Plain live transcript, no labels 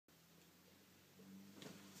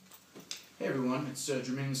Hey everyone, it's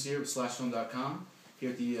Germain Lussier with Slashfilm.com here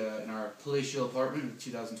at the in our palatial apartment at the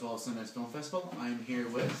 2012 Sundance Film Festival. I'm here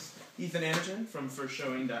with Ethan Anderton from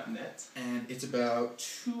FirstShowing.net. And it's about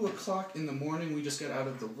 2 o'clock in the morning. We just got out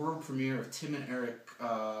of the world premiere of Tim and Eric's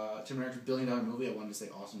 $1 billion movie. I wanted to say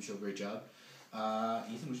awesome show, great job. Ethan,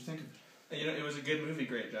 what'd you think of it? You know, it was a good movie,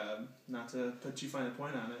 great job. Not to put too fine a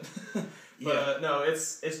point on it. But no,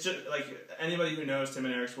 it's just like anybody who knows Tim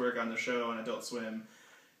and Eric's work on the show on Adult Swim,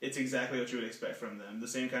 it's exactly what you would expect from them. The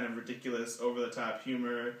same kind of ridiculous, over-the-top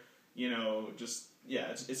humor, you know, just, yeah,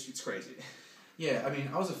 it's crazy. Yeah, I mean,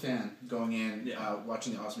 I was a fan going in,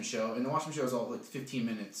 watching the awesome show, and the awesome show is all like 15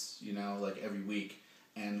 minutes, you know, like every week,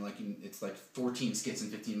 and like it's like 14 skits in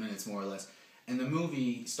 15 minutes, more or less. And the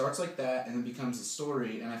movie starts like that, and then becomes a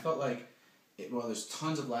story, and I felt like, there's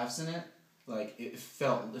tons of laughs in it, like, it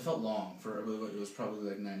felt long for it was probably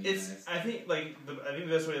like 90 minutes. I think the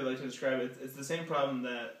best way I'd like to describe it, it's the same problem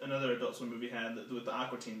that another Adult Swim movie had with the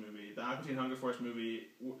Aqua Teen movie. The Aqua Teen Hunger Force movie,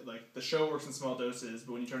 like, the show works in small doses,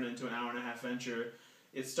 but when you turn it into an hour-and-a-half venture,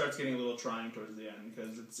 it starts getting a little trying towards the end,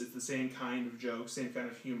 because it's the same kind of joke, same kind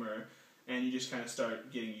of humor, and you just kind of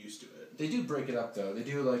start getting used to it. They do break it up, though. They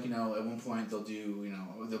do, like, you know, at one point they'll do, you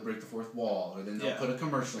know, they'll break the fourth wall, or then they'll put a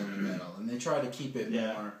commercial in the middle, and they try to keep it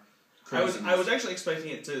more... I was actually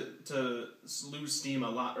expecting it to lose steam a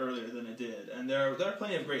lot earlier than it did, and there are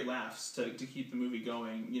plenty of great laughs to keep the movie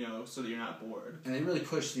going, you know, so that you're not bored. And they really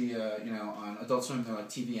push the you know, on Adult Swim they're like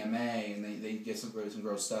TVMA, and they get some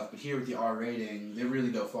gross stuff, but here with the R rating they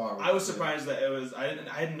really go far. I was surprised that it was I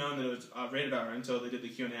hadn't known that it was rated R until they did the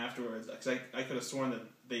Q&A afterwards, because I could have sworn that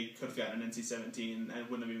they could have gotten an NC-17 and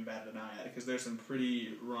wouldn't have even batted an eye at it, because there's some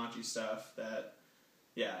pretty raunchy stuff that.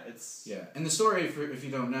 Yeah, it's... Yeah, and the story, if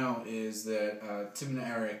you don't know, is that Tim and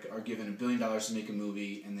Eric are given $1 billion to make a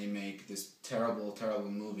movie, and they make this terrible,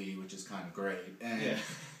 terrible movie, which is kind of great. And,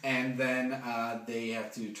 and then they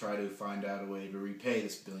have to try to find out a way to repay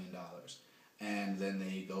this $1 billion. And then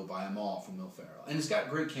they go buy a mall from Will Ferrell. And it's got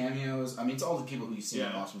great cameos. I mean, it's all the people who you see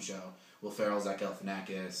on an awesome show. Will Ferrell, Zach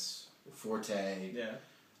Galifianakis, Forte. Yeah.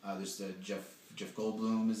 There's Jeff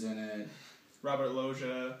Goldblum is in it. Robert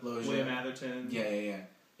Loggia, William Atherton. Yeah.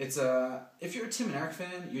 It's if you're a Tim and Eric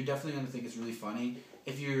fan, you're definitely going to think it's really funny.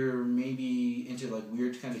 If you're maybe into like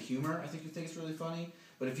weird kind of humor, I think you think it's really funny.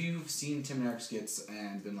 But if you've seen Tim and Eric skits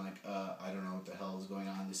and been like, I don't know what the hell is going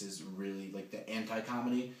on, this is really like the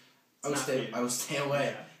anti-comedy, I would stay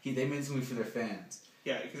away. Yeah. They made this movie for their fans.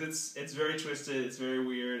 Yeah, because it's very twisted, it's very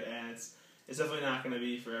weird, and it's definitely not going to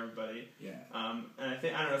be for everybody. Yeah. And I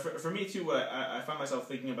don't know, for me too, what I found myself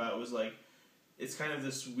thinking about was like, it's kind of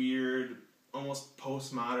this weird, almost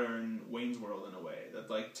postmodern Wayne's World in a way. That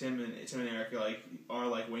like Tim and Eric are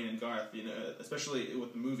like Wayne and Garth, you know, especially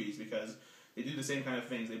with the movies, because they do the same kind of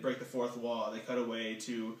things. They break the fourth wall. They cut away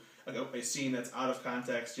to a scene that's out of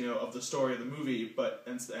context, you know, of the story of the movie, but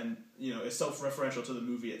and you know, is self-referential to the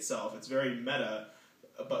movie itself. It's very meta,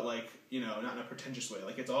 but like, you know, not in a pretentious way.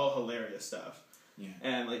 Like, it's all hilarious stuff. Yeah.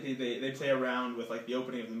 And like they play around with like the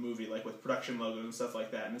opening of the movie, like with production logos and stuff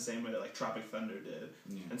like that, in the same way that like Tropic Thunder did.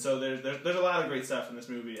 Yeah. And so there's a lot of great stuff in this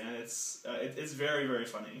movie, and it's very, very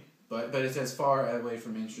funny. But it's as far away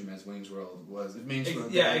from mainstream as Wayne's World was. Wayne's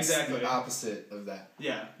World, exactly the opposite of that.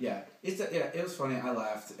 Yeah. It was funny. I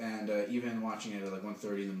laughed, and even watching it at like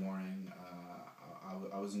 1:30 in the morning,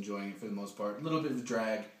 I was enjoying it for the most part. A little bit of a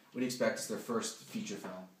drag. What do you expect? It's their first feature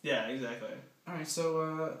film. Yeah, exactly. All right,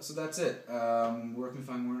 so that's it. Where can we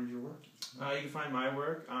find more of your work? You can find my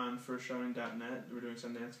work on FirstShowing.net. We're doing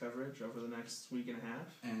Sundance coverage over the next week and a half.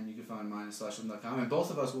 And you can find mine at slashfilm.com. And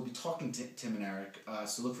both of us will be talking to Tim and Eric,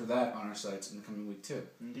 so look for that on our sites in the coming week too.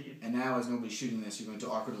 Indeed. And now, as nobody's shooting this, you're going to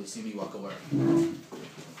awkwardly see me walk away.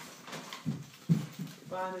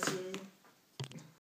 Bye, Miss Wu.